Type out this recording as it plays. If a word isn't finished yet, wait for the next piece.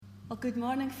Well, good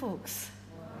morning, folks.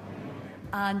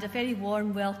 And a very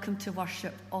warm welcome to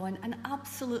worship on an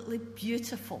absolutely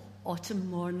beautiful autumn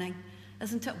morning.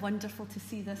 Isn't it wonderful to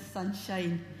see this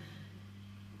sunshine?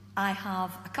 I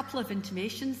have a couple of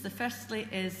intimations. The firstly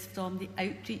is from the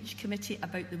Outreach Committee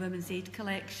about the Women's Aid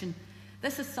collection.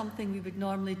 This is something we would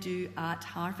normally do at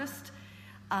Harvest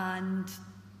and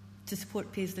to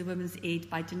support Paisley Women's Aid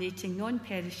by donating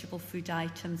non-perishable food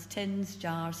items, tins,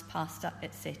 jars, pasta,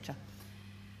 etc.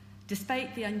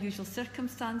 Despite the unusual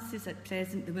circumstances at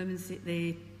present,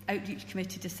 the Outreach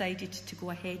Committee decided to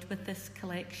go ahead with this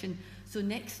collection. So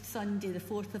next Sunday, the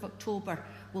 4th of October,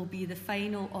 will be the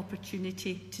final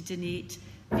opportunity to donate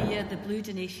via the blue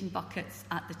donation buckets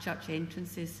at the church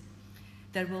entrances.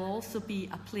 There will also be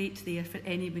a plate there for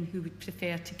anyone who would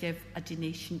prefer to give a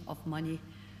donation of money.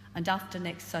 And after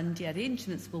next Sunday,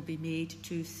 arrangements will be made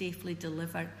to safely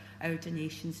deliver our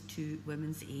donations to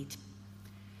Women's Aid.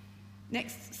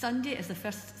 Next Sunday is the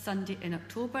first Sunday in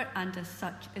October, and as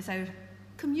such is our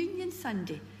Communion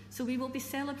Sunday. So we will be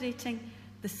celebrating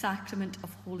the sacrament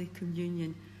of Holy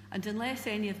Communion. And unless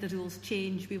any of the rules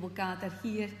change, we will gather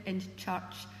here in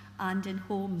church and in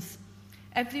homes.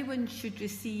 Everyone should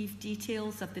receive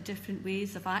details of the different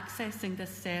ways of accessing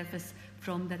this service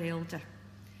from their elder.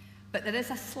 But there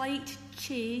is a slight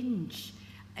change.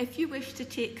 If you wish to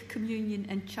take communion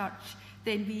in church,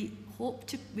 then we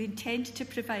intend to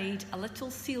provide a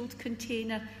little sealed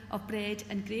container of bread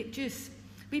and grape juice. A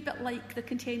wee bit like the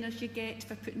containers you get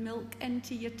for putting milk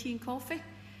into your tea and coffee.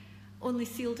 Only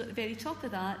sealed at the very top of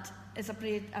that is a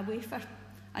wafer,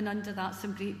 and under that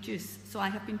some grape juice. So I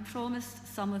have been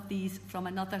promised some of these from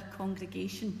another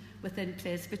congregation within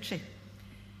Presbytery.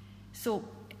 So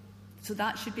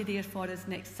that should be there for us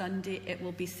next Sunday. It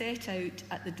will be set out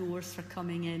at the doors for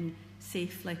coming in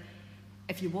safely.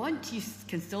 If you want, you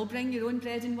can still bring your own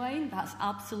bread and wine. That's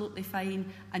absolutely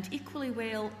fine. And equally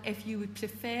well, if you would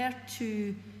prefer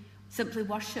to simply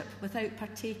worship without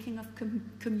partaking of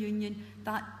communion,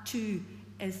 that too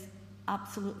is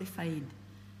absolutely fine.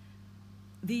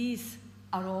 These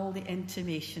are all the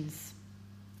intimations.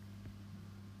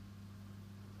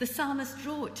 The psalmist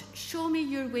wrote, "Show me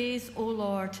your ways, O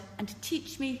Lord, and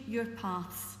teach me your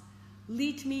paths.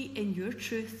 Lead me in your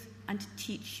truth and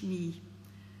teach me."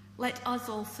 Let us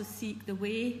also seek the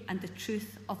way and the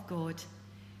truth of God.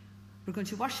 We're going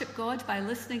to worship God by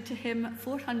listening to hymn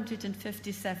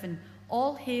 457,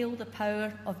 All Hail the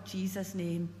Power of Jesus'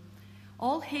 Name.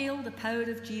 All hail the power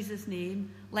of Jesus'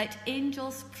 name. Let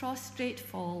angels prostrate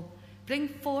fall. Bring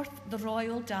forth the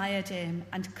royal diadem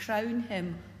and crown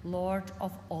him Lord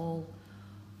of all.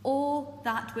 Oh,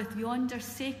 that with yonder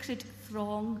sacred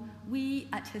throng we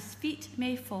at his feet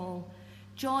may fall,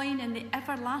 join in the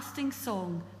everlasting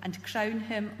song and crown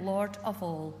him Lord of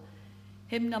all.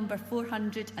 Hymn number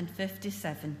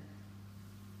 457.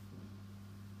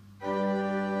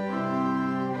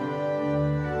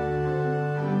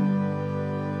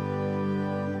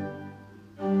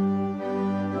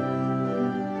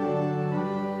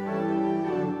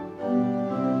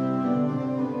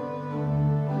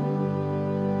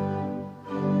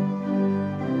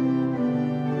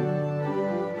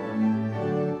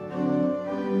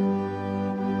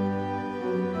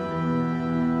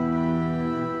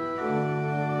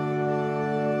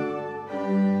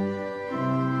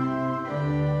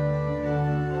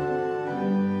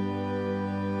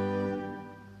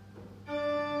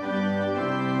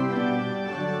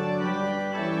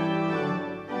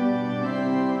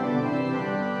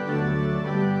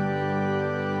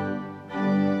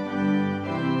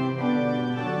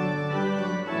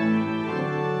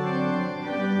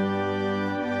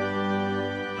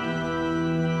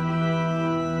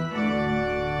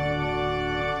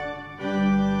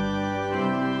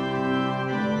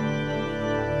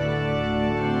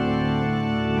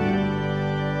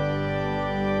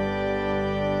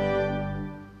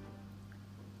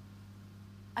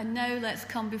 And now let's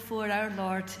come before our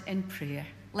Lord in prayer.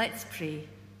 Let's pray.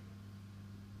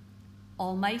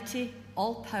 Almighty,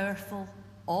 all-powerful,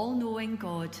 all-knowing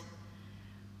God,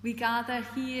 we gather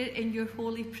here in your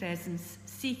holy presence,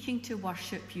 seeking to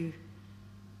worship you,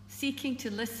 seeking to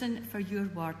listen for your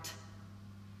word,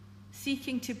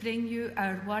 seeking to bring you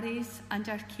our worries and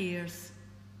our cares.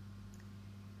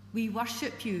 We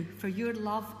worship you, for your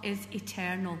love is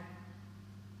eternal.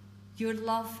 Your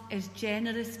love is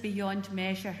generous beyond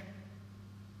measure.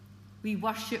 We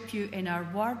worship you in our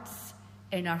words,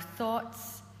 in our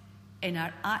thoughts, in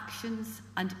our actions,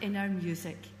 and in our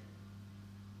music.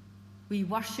 We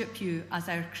worship you as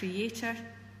our Creator,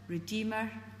 Redeemer,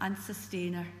 and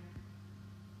Sustainer.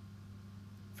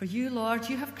 For you, Lord,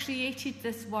 you have created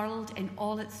this world in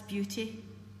all its beauty,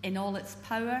 in all its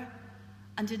power,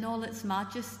 and in all its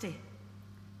majesty,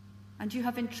 and you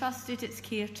have entrusted its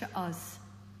care to us.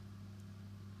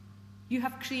 You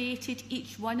have created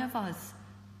each one of us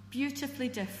beautifully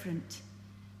different,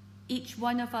 each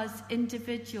one of us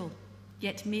individual,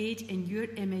 yet made in your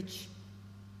image.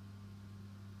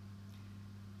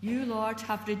 You, Lord,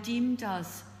 have redeemed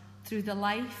us through the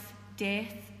life,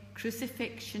 death,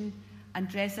 crucifixion,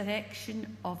 and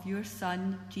resurrection of your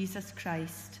Son, Jesus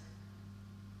Christ.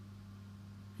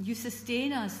 You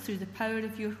sustain us through the power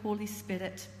of your Holy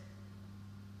Spirit.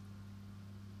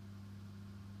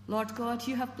 Lord God,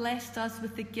 you have blessed us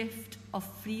with the gift of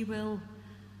free will,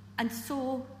 and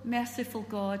so, merciful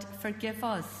God, forgive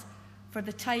us for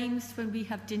the times when we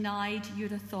have denied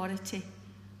your authority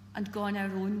and gone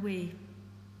our own way,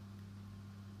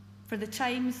 for the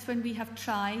times when we have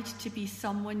tried to be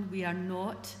someone we are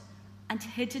not and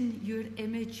hidden your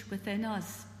image within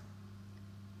us,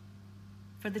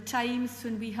 for the times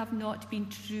when we have not been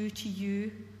true to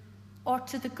you or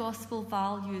to the gospel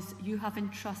values you have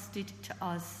entrusted to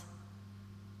us.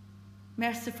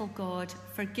 Merciful God,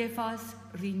 forgive us,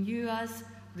 renew us,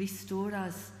 restore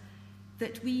us,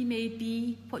 that we may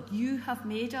be what you have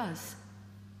made us.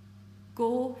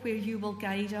 Go where you will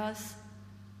guide us,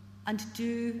 and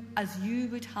do as you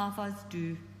would have us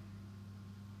do.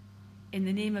 In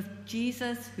the name of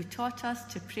Jesus, who taught us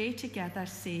to pray together,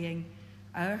 saying,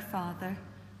 Our Father,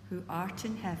 who art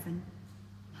in heaven,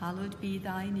 hallowed be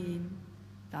thy name.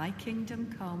 Thy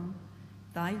kingdom come,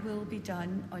 thy will be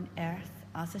done on earth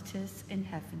as it is in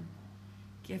heaven.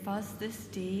 Give us this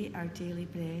day our daily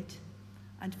bread,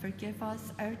 and forgive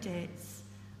us our debts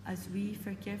as we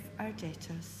forgive our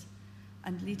debtors.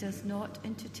 And lead us not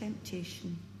into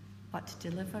temptation, but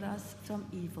deliver us from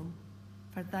evil.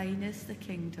 For thine is the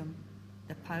kingdom,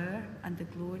 the power and the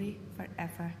glory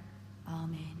forever.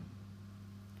 Amen.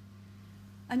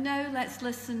 And now let's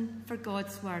listen for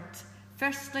God's word.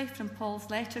 Firstly, from Paul's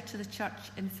letter to the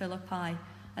church in Philippi.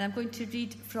 And I'm going to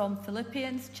read from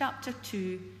Philippians chapter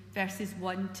 2, verses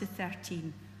 1 to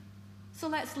 13. So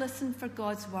let's listen for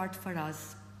God's word for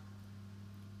us.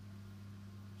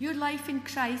 Your life in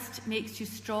Christ makes you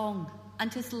strong,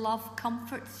 and his love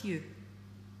comforts you.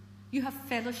 You have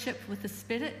fellowship with the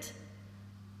Spirit,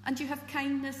 and you have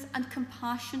kindness and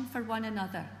compassion for one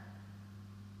another.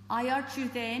 I urge you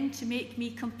then to make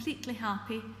me completely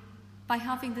happy by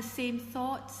having the same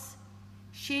thoughts,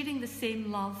 sharing the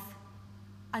same love,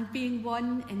 and being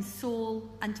one in soul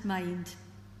and mind.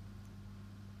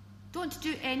 Don't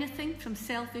do anything from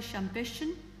selfish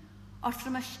ambition or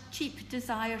from a cheap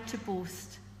desire to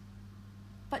boast,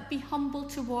 but be humble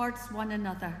towards one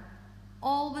another,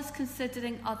 always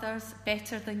considering others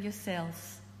better than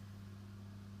yourselves.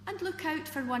 And look out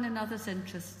for one another's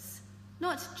interests,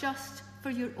 not just for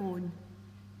your own.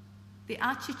 The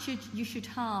attitude you should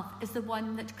have is the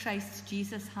one that Christ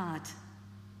Jesus had.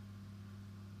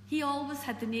 He always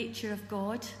had the nature of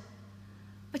God,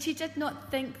 but he did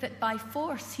not think that by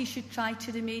force he should try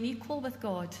to remain equal with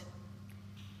God.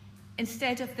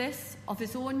 Instead of this, of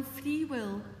his own free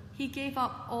will, he gave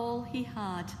up all he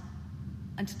had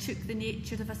and took the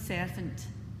nature of a servant.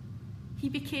 He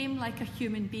became like a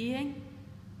human being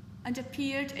and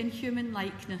appeared in human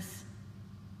likeness.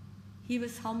 He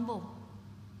was humble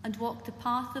and walked the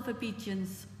path of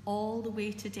obedience all the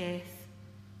way to death,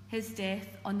 his death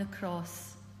on the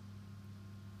cross.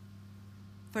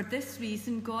 For this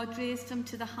reason, God raised him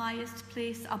to the highest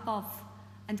place above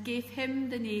and gave him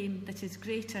the name that is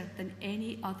greater than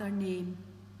any other name.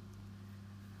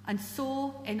 And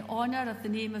so, in honour of the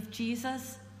name of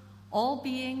Jesus, all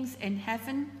beings in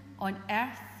heaven, on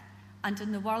earth, and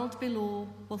in the world below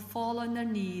will fall on their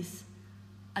knees,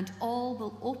 and all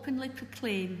will openly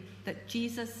proclaim that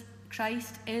Jesus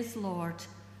Christ is Lord,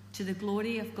 to the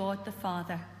glory of God the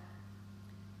Father.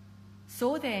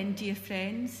 So then, dear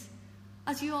friends,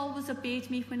 as you always obeyed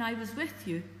me when I was with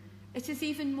you, it is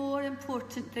even more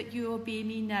important that you obey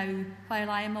me now while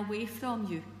I am away from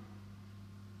you.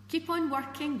 Keep on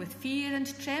working with fear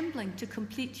and trembling to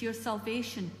complete your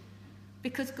salvation,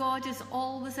 because God is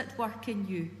always at work in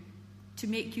you to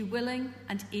make you willing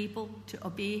and able to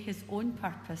obey his own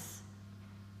purpose.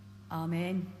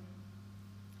 Amen.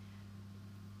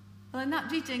 Well, in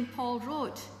that reading, Paul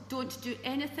wrote, "Don't do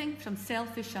anything from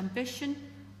selfish ambition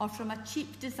or from a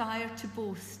cheap desire to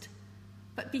boast,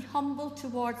 but be humble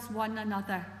towards one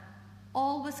another,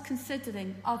 always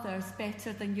considering others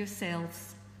better than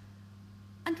yourselves.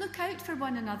 And look out for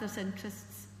one another's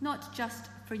interests, not just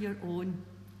for your own."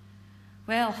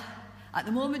 Well, at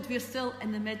the moment we're still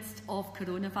in the midst of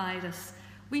coronavirus,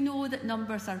 We know that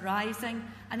numbers are rising,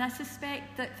 and I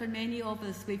suspect that for many of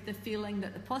us, we've the feeling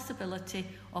that the possibility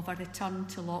of a return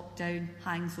to lockdown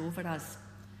hangs over us.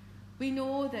 We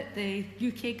know that the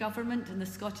UK government and the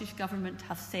Scottish government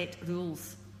have set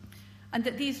rules, and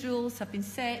that these rules have been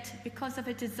set because of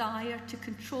a desire to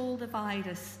control the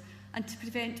virus and to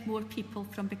prevent more people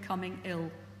from becoming ill.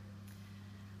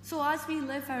 So as we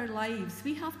live our lives,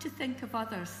 we have to think of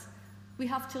others. We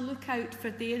have to look out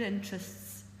for their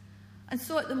interests. And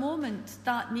so at the moment,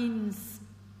 that means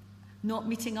not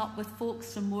meeting up with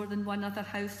folks from more than one other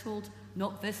household,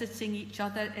 not visiting each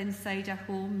other inside our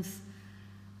homes.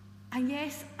 And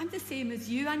yes, I'm the same as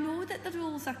you. I know that the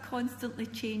rules are constantly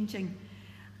changing.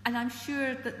 And I'm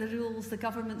sure that the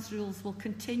government's rules, will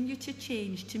continue to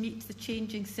change to meet the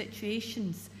changing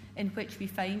situations in which we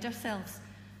find ourselves.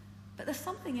 But there's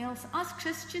something else. As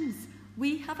Christians,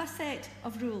 we have a set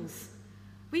of rules.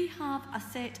 We have a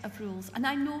set of rules. And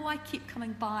I know I keep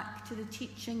coming back to the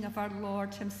teaching of our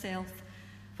Lord himself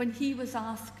when he was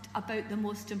asked about the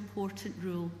most important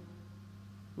rule: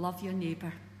 love your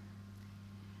neighbour.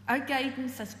 Our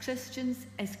guidance as Christians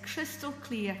is crystal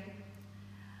clear,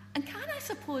 and can, I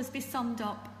suppose, be summed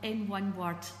up in one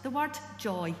word: the word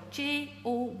joy,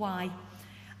 J-O-Y.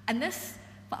 And this,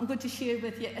 what I'm going to share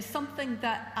with you, is something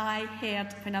that I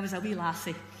heard when I was a wee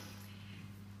lassie.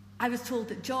 I was told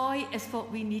that joy is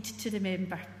what we need to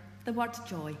remember. The word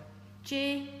joy,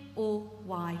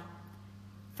 J-O-Y.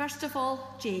 First of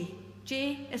all, J.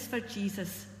 J is for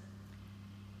Jesus.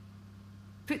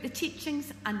 Put the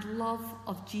teachings and love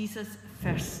of Jesus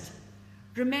first.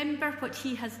 Remember what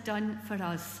he has done for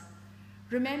us.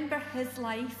 Remember his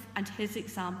life and his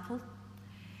example,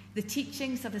 the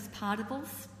teachings of his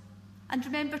parables, and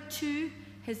remember too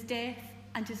his death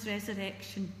and his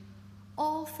resurrection,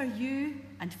 all for you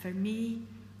and for me,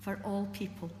 for all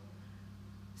people.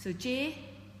 So J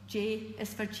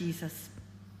is for Jesus.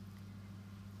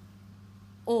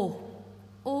 O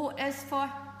is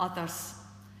for others.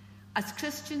 As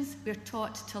Christians, we're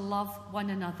taught to love one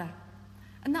another.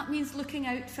 And that means looking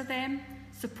out for them,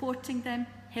 supporting them,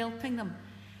 helping them.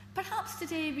 Perhaps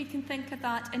today we can think of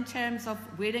that in terms of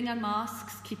wearing our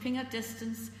masks, keeping our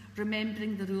distance,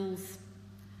 remembering the rules.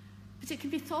 But it can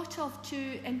be thought of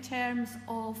too in terms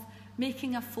of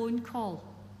making a phone call,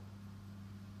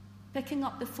 picking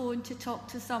up the phone to talk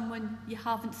to someone you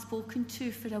haven't spoken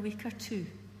to for a week or two.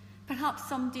 Perhaps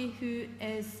somebody who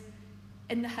is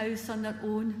in the house on their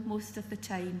own most of the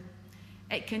time.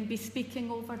 It can be speaking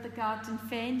over the garden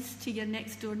fence to your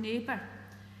next door neighbour.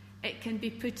 It can be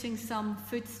putting some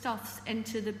foodstuffs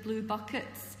into the blue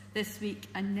buckets this week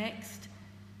and next.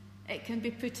 It can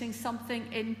be putting something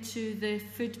into the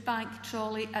food bank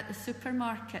trolley at the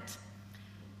supermarket.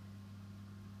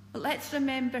 But let's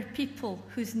remember people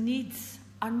whose needs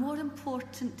are more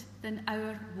important than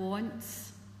our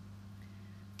wants.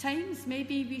 Times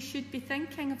maybe we should be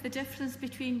thinking of the difference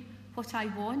between what I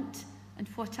want and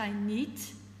what I need.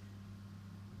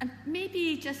 And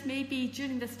maybe, just maybe,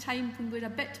 during this time when we're a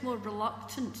bit more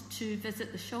reluctant to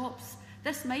visit the shops,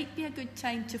 this might be a good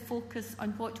time to focus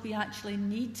on what we actually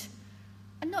need,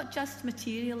 and not just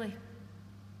materially.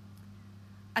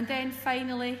 And then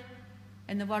finally,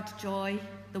 in the word joy,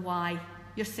 the Y,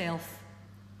 yourself.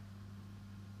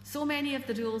 So many of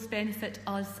the rules benefit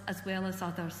us as well as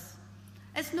others.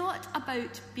 It's not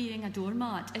about being a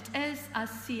doormat. It is, as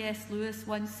C.S. Lewis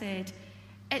once said,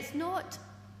 it's not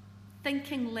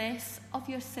thinking less of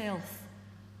yourself,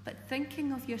 but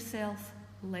thinking of yourself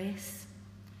less.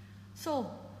 So,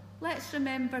 let's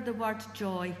remember the word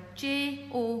joy,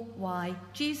 J-O-Y,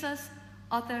 Jesus,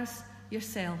 others,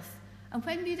 yourself. And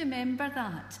when we remember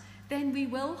that, then we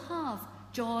will have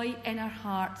joy in our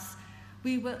hearts.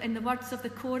 We will, in the words of the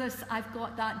chorus, I've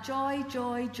got that joy,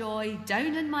 joy, joy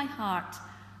down in my heart,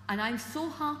 and I'm so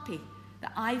happy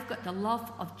that I've got the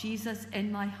love of Jesus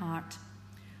in my heart.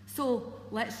 So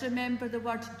let's remember the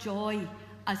word joy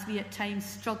as we at times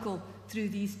struggle through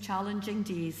these challenging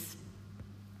days.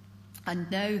 And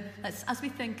now, as we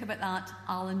think about that,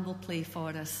 Alan will play for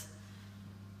us.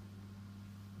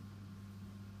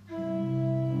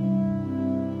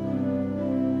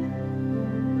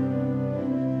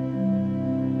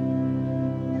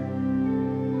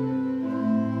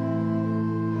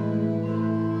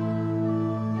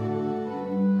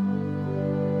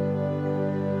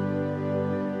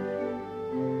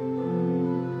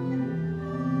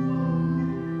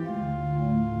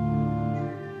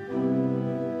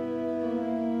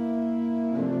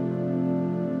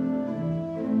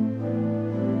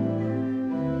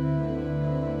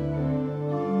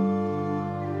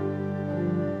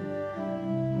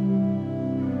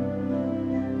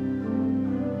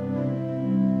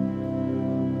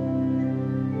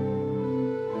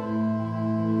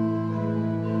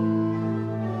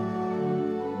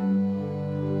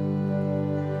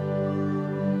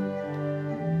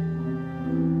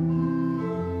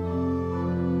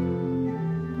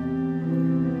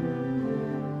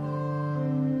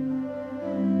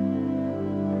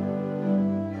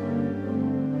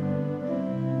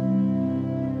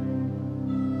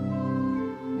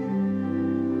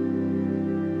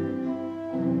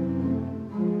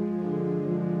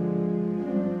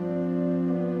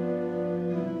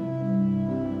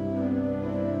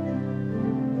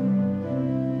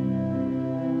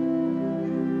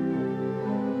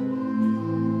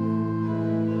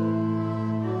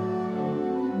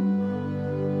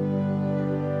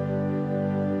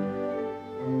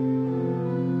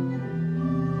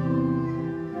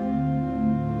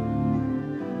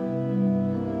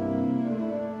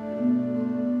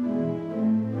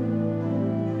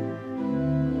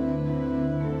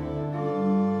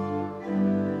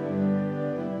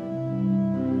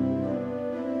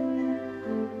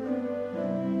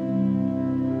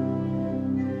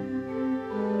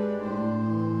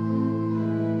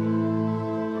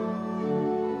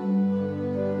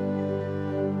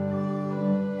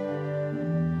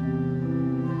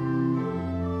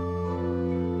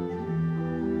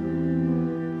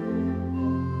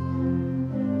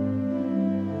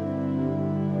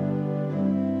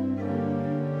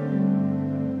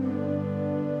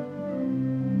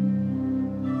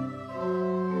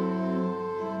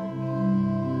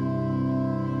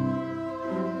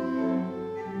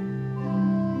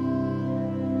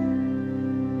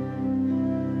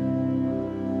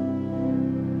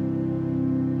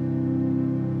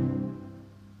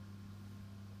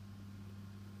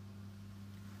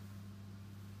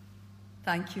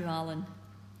 Thank you, Alan.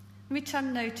 We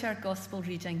turn now to our Gospel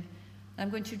reading. I'm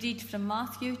going to read from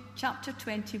Matthew chapter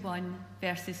 21,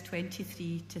 verses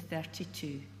 23 to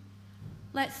 32.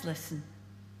 Let's listen.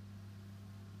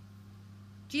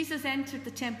 Jesus entered the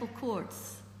temple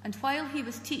courts, and while he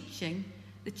was teaching,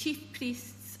 the chief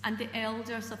priests and the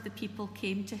elders of the people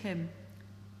came to him.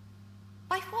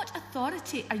 "By what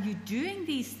authority are you doing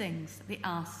these things?" they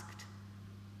asked.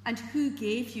 "And who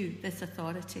gave you this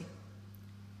authority?"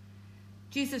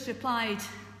 Jesus replied,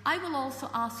 "I will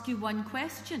also ask you one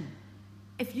question.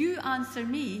 If you answer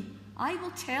me, I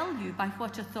will tell you by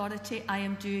what authority I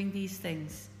am doing these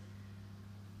things.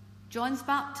 John's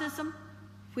baptism,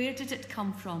 where did it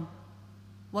come from?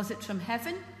 Was it from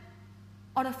heaven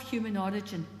or of human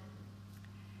origin?"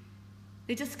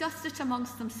 They discussed it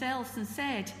amongst themselves and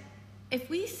said, "If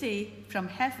we say from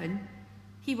heaven,"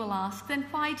 he will ask, "then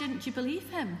why didn't you believe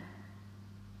him?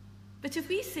 But if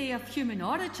we say of human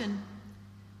origin,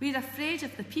 we're afraid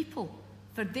of the people,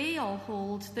 for they all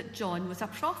hold that John was a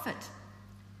prophet."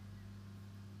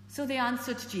 So they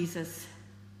answered Jesus,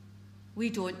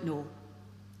 "We don't know."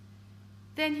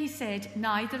 Then he said,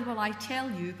 "Neither will I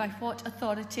tell you by what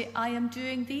authority I am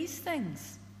doing these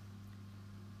things.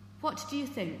 What do you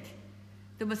think?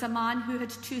 There was a man who had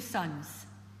 2 sons.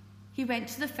 He went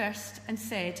to the first and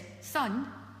said,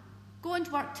 'Son, go and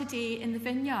work today in the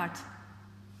vineyard.'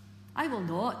 'I will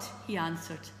not,' he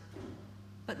answered.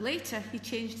 But later he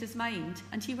changed his mind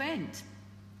and he went.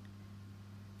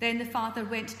 Then the father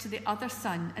went to the other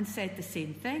son and said the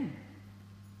same thing.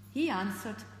 He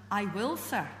answered, 'I will,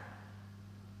 sir.'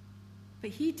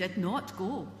 But he did not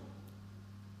go.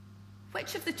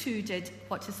 Which of the 2 did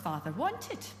what his father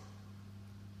wanted?"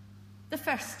 "The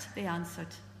first," they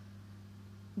answered.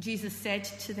 Jesus said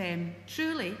to them,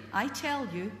 "Truly, I tell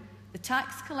you, the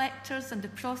tax collectors and the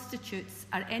prostitutes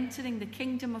are entering the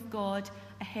kingdom of God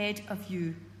ahead of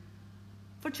you.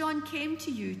 For John came to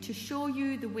you to show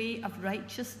you the way of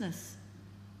righteousness,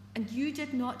 and you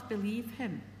did not believe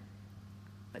him.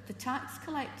 But the tax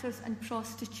collectors and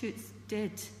prostitutes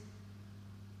did.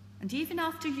 And even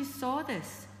after you saw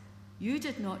this, you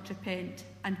did not repent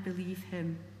and believe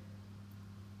him."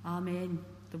 Amen.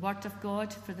 The word of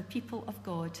God for the people of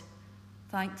God.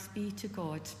 Thanks be to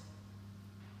God.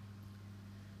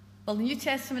 Well, the New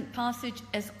Testament passage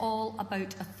is all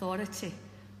about authority.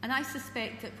 And I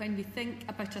suspect that when we think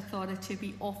about authority,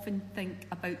 we often think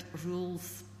about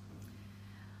rules.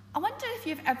 I wonder if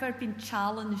you've ever been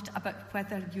challenged about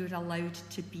whether you're allowed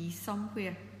to be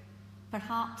somewhere,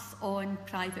 perhaps on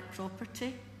private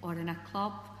property or in a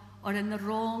club or in the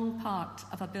wrong part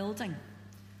of a building.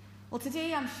 Well,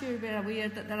 today I'm sure we're aware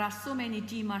that there are so many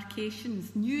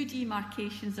demarcations, new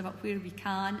demarcations about where we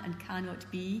can and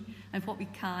cannot be and what we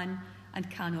can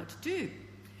and cannot do.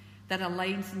 There are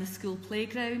lines in the school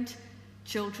playground.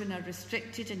 Children are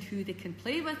restricted in who they can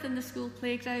play with in the school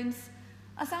playgrounds.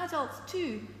 As adults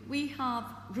too, we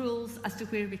have rules as to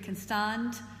where we can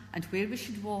stand and where we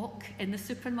should walk in the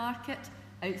supermarket,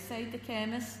 outside the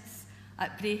chemists,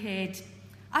 at Braehead.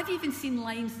 I've even seen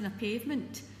lines in a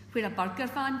pavement where a burger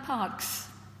van parks.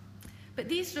 But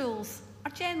these rules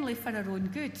are generally for our own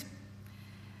good.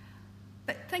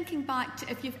 But thinking back to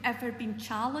if you've ever been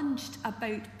challenged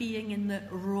about being in the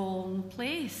wrong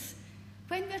place,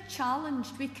 when we're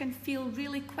challenged, we can feel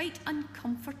really quite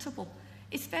uncomfortable,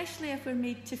 especially if we're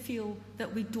made to feel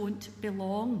that we don't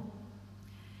belong.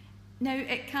 Now,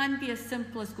 it can be as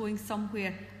simple as going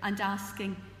somewhere and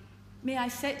asking, "May I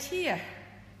sit here?"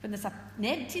 when there's an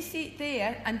empty seat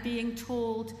there, and being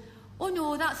told, "Oh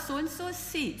no, that's so-and-so's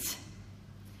seat."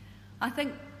 I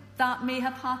think that may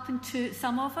have happened to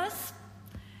some of us.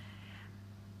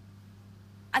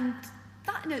 And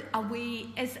that, in a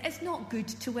way, is not good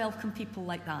to welcome people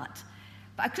like that.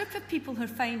 But a group of people who are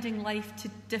finding life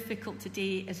difficult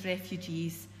today is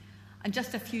refugees. And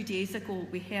just a few days ago,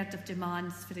 we heard of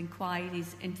demands for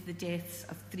inquiries into the deaths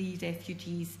of 3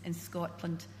 refugees in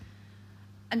Scotland.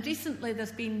 And recently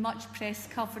there's been much press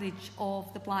coverage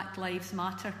of the Black Lives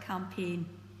Matter campaign.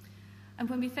 And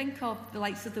when we think of the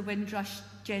likes of the Windrush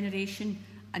generation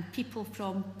and people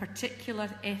from particular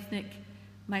ethnic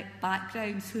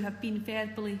backgrounds who have been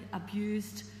verbally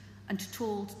abused and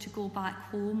told to go back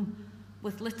home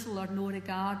with little or no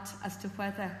regard as to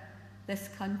whether this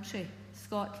country,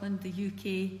 Scotland, the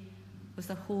UK, was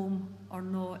their home or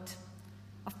not.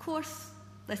 Of course,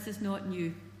 this is not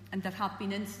new, and there have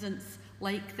been incidents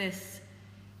like this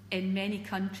in many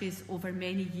countries over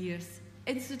many years.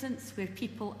 Incidents where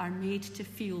people are made to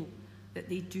feel that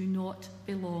they do not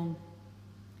belong.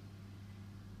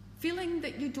 Feeling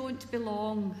that you don't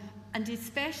belong, and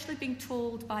especially being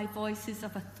told by voices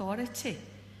of authority,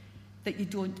 that you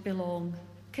don't belong,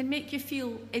 can make you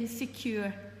feel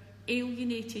insecure,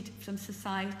 alienated from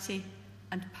society,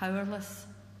 and powerless.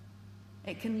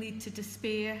 It can lead to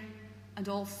despair and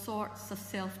all sorts of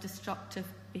self-destructive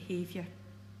behaviour.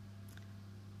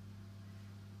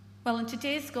 Well, in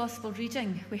today's Gospel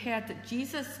reading, we heard that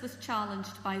Jesus was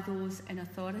challenged by those in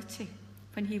authority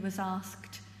when he was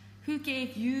asked, "Who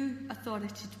gave you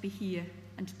authority to be here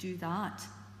and do that?"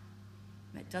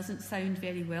 It doesn't sound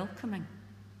very welcoming.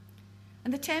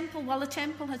 And the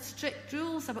temple had strict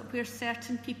rules about where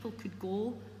certain people could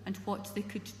go and what they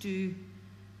could do.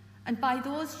 And by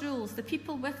those rules, the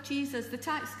people with Jesus, the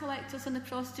tax collectors and the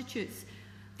prostitutes,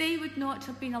 they would not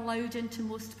have been allowed into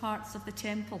most parts of the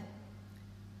temple.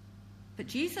 But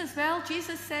Jesus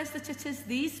says that it is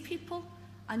these people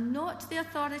and not the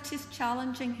authorities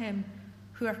challenging him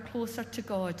who are closer to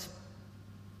God.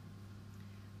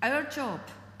 Our job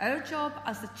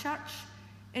as the church,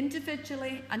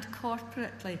 individually and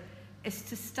corporately, is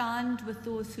to stand with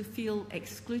those who feel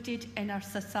excluded in our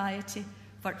society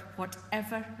for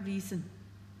whatever reason.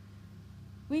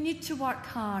 We need to work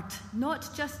hard,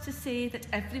 not just to say that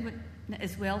everyone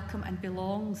is welcome and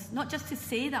belongs, not just to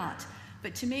say that,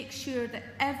 but to make sure that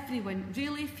everyone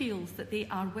really feels that they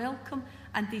are welcome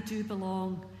and they do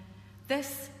belong.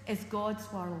 This is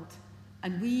God's world,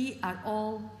 and we are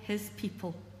all his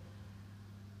people.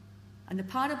 And the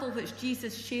parable which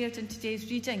Jesus shared in today's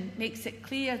reading makes it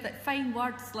clear that fine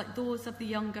words like those of the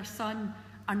younger son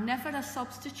are never a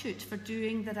substitute for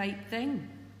doing the right thing.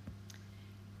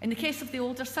 In the case of the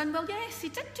older son, well, yes, he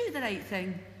did do the right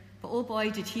thing, but oh boy,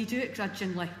 did he do it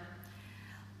grudgingly.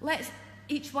 Let's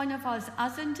each one of us,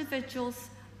 as individuals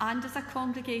and as a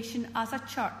congregation, as a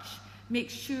church, make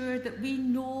sure that we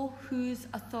know whose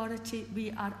authority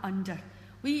we are under.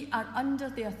 We are under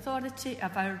the authority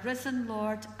of our risen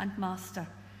Lord and Master.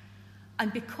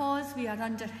 And because we are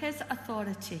under his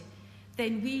authority,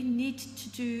 then we need to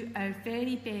do our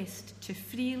very best to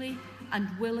freely and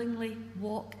willingly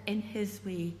walk in his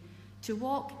way, to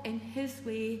walk in his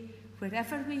way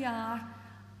wherever we are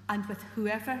and with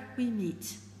whoever we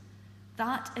meet.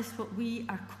 That is what we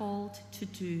are called to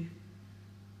do.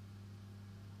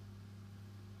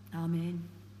 Amen.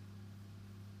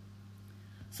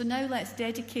 So now let's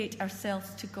dedicate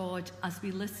ourselves to God as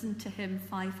we listen to hymn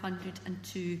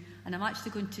 502. And I'm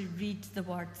actually going to read the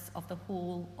words of the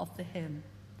whole of the hymn.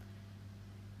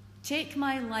 Take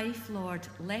my life, Lord,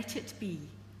 let it be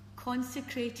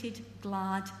consecrated,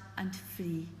 glad and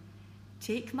free.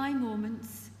 Take my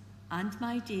moments and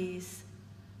my days,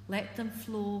 let them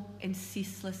flow in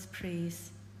ceaseless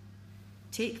praise.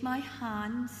 Take my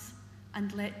hands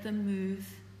and let them move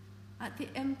at the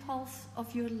impulse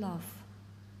of your love.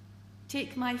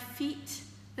 Take my feet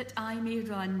that I may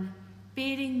run,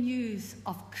 bearing news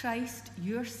of Christ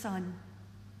your Son.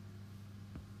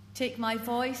 Take my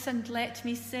voice and let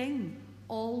me sing,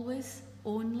 always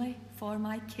only for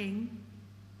my King.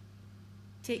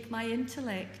 Take my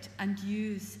intellect and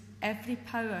use every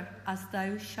power as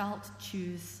thou shalt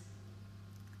choose.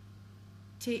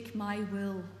 Take my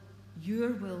will,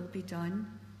 your will be done.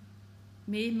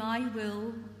 May my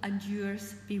will and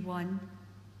yours be one.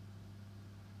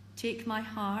 Take my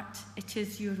heart, it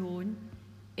is your own.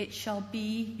 It shall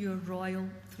be your royal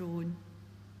throne.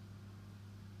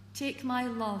 Take my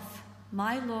love,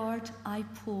 my Lord, I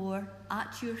pour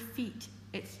at your feet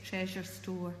its treasure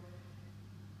store.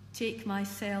 Take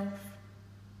myself,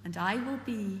 and I will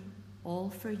be all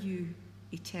for you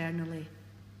eternally.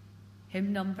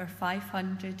 Hymn number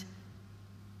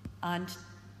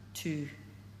 502.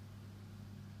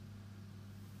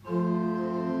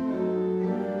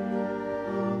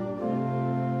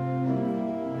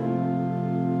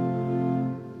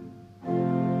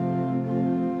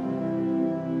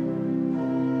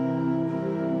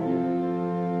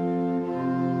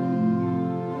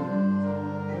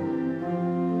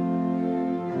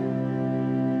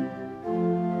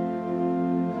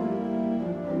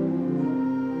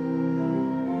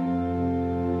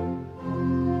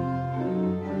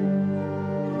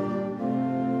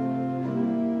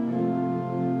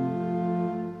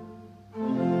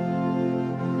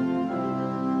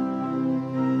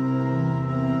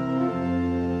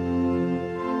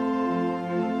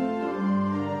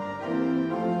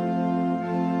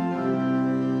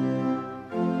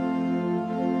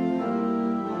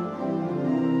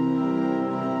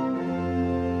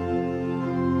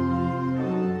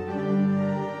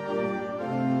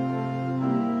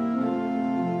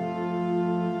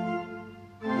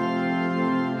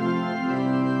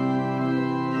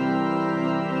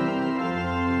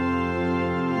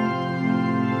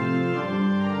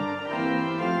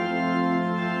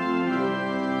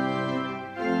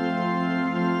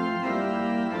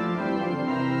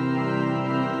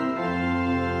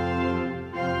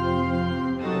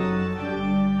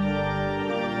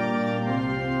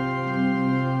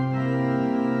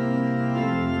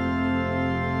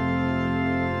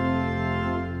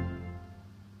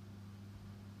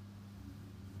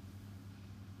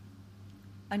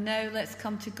 And now let's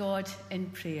come to God in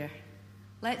prayer.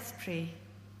 Let's pray.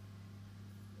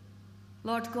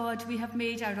 Lord God, we have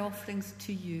made our offerings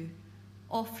to you,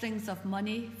 offerings of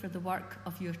money for the work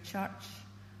of your church,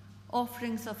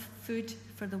 offerings of food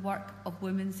for the work of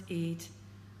Women's Aid,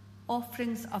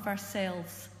 offerings of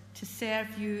ourselves to serve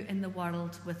you in the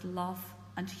world with love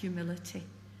and humility.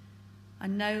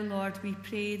 And now, Lord, we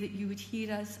pray that you would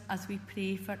hear us as we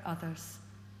pray for others.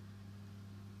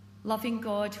 Loving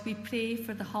God, we pray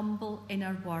for the humble in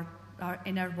our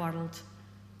world,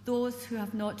 those who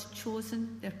have not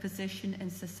chosen their position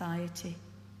in society,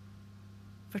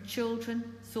 for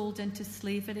children sold into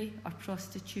slavery or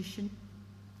prostitution,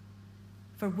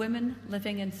 for women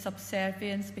living in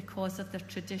subservience because of their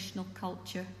traditional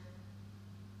culture,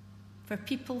 for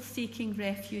people seeking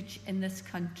refuge in this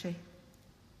country,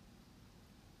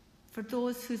 for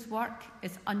those whose work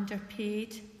is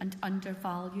underpaid and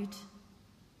undervalued,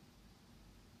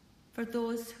 for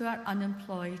those who are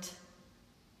unemployed,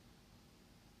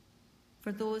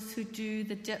 for those who do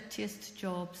the dirtiest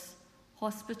jobs,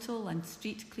 hospital and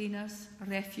street cleaners,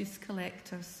 refuse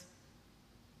collectors.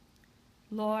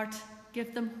 Lord,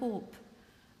 give them hope,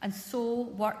 and so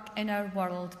work in our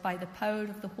world by the power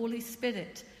of the Holy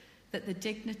Spirit that the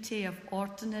dignity of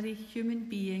ordinary human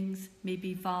beings may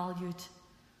be valued,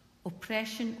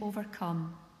 oppression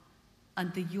overcome,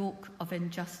 and the yoke of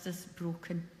injustice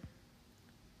broken.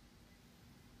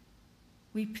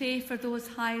 We pray for those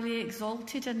highly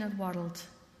exalted in our world,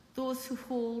 those who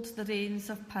hold the reins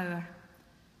of power,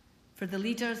 for the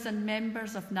leaders and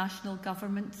members of national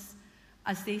governments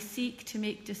as they seek to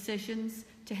make decisions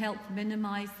to help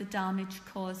minimise the damage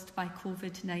caused by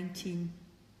COVID-19,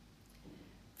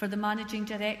 for the managing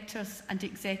directors and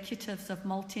executives of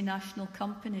multinational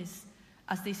companies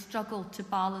as they struggle to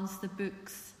balance the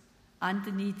books and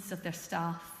the needs of their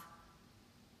staff,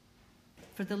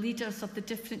 for the leaders of the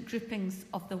different groupings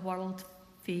of the world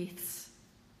faiths.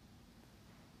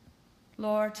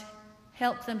 Lord,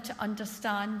 help them to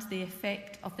understand the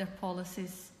effect of their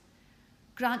policies.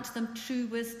 Grant them true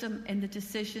wisdom in the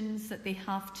decisions that they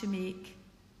have to make,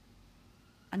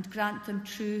 and grant them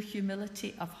true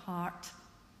humility of heart.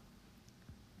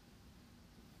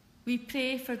 We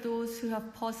pray for those who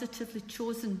have positively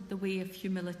chosen the way of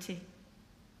humility,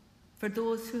 for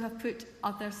those who have put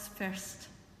others first,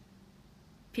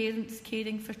 parents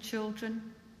caring for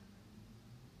children,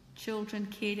 children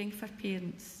caring for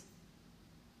parents,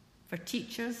 for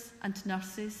teachers and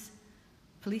nurses,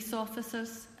 police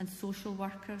officers and social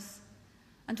workers,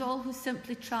 and all who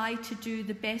simply try to do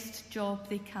the best job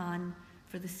they can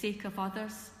for the sake of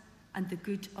others and the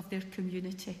good of their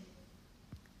community.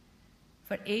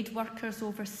 For aid workers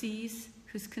overseas,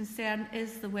 whose concern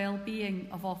is the well-being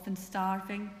of often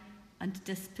starving and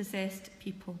dispossessed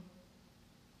people.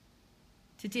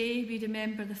 Today we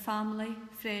remember the family,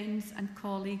 friends and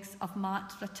colleagues of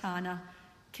Matt Ratana,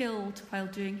 killed while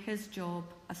doing his job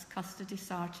as custody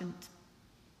sergeant.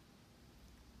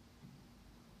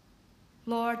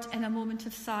 Lord, in a moment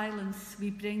of silence,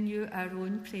 we bring you our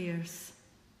own prayers.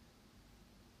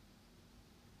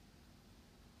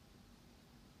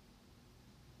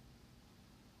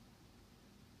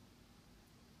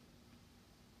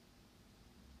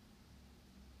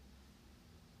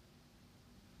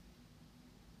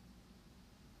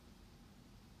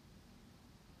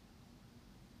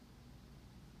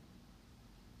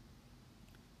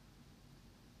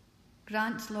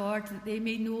 Grant, Lord, that they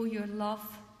may know your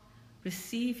love,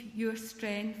 receive your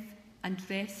strength, and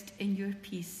rest in your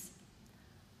peace.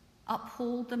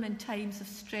 Uphold them in times of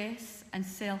stress and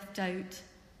self-doubt.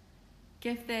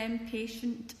 Give them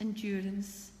patient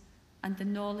endurance and the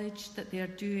knowledge that they are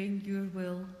doing your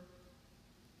will.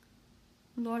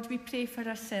 Lord, we pray for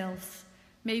ourselves.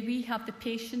 May we have the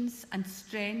patience and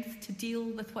strength to deal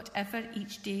with whatever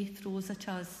each day throws at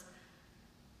us,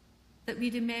 that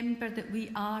we remember that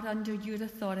we are under your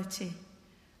authority,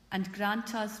 and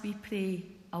grant us, we pray,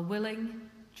 a willing,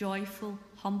 joyful,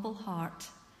 humble heart.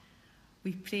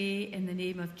 We pray in the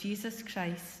name of Jesus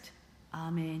Christ.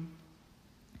 Amen.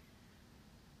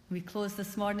 We close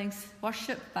this morning's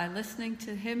worship by listening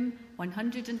to hymn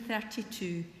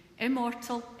 132,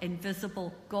 Immortal,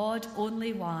 Invisible, God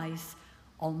only wise,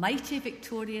 Almighty,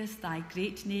 victorious, thy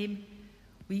great name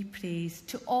we praise.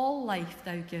 To all life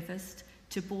thou givest,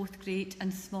 to both great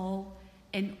and small,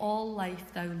 in all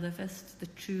life thou livest, the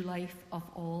true life of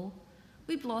all.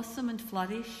 We blossom and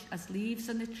flourish as leaves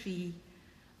on a tree,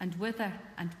 and wither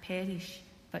and perish,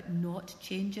 but naught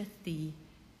changeth thee.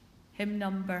 Hymn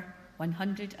number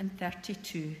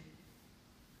 132.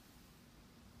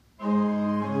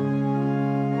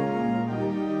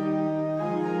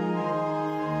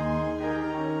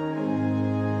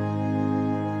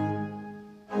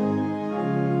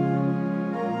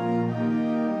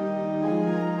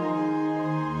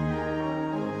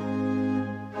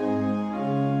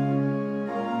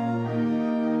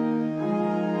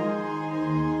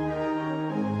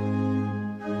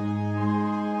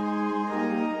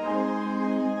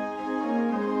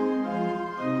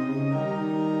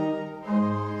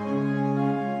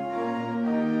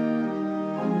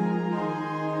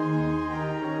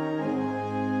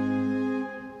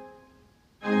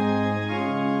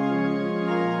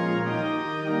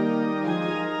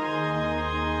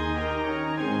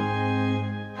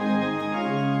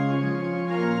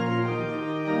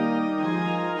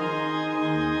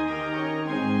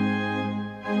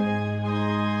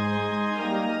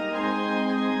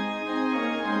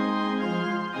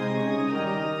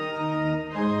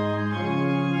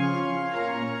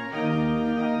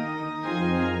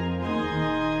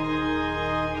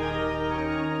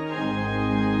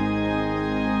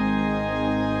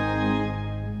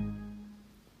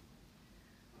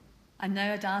 And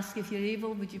now I'd ask, if you're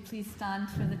able, would you please stand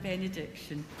for the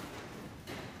benediction?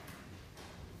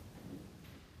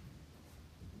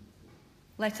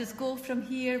 Let us go from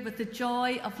here with the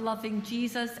joy of loving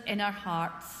Jesus in our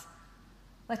hearts.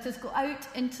 Let us go out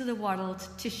into the world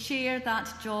to share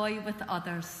that joy with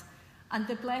others. And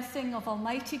the blessing of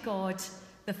Almighty God,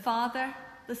 the Father,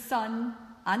 the Son,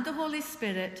 and the Holy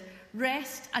Spirit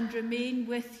rest and remain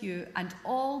with you and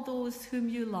all those whom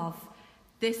you love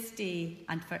this day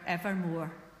and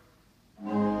forevermore.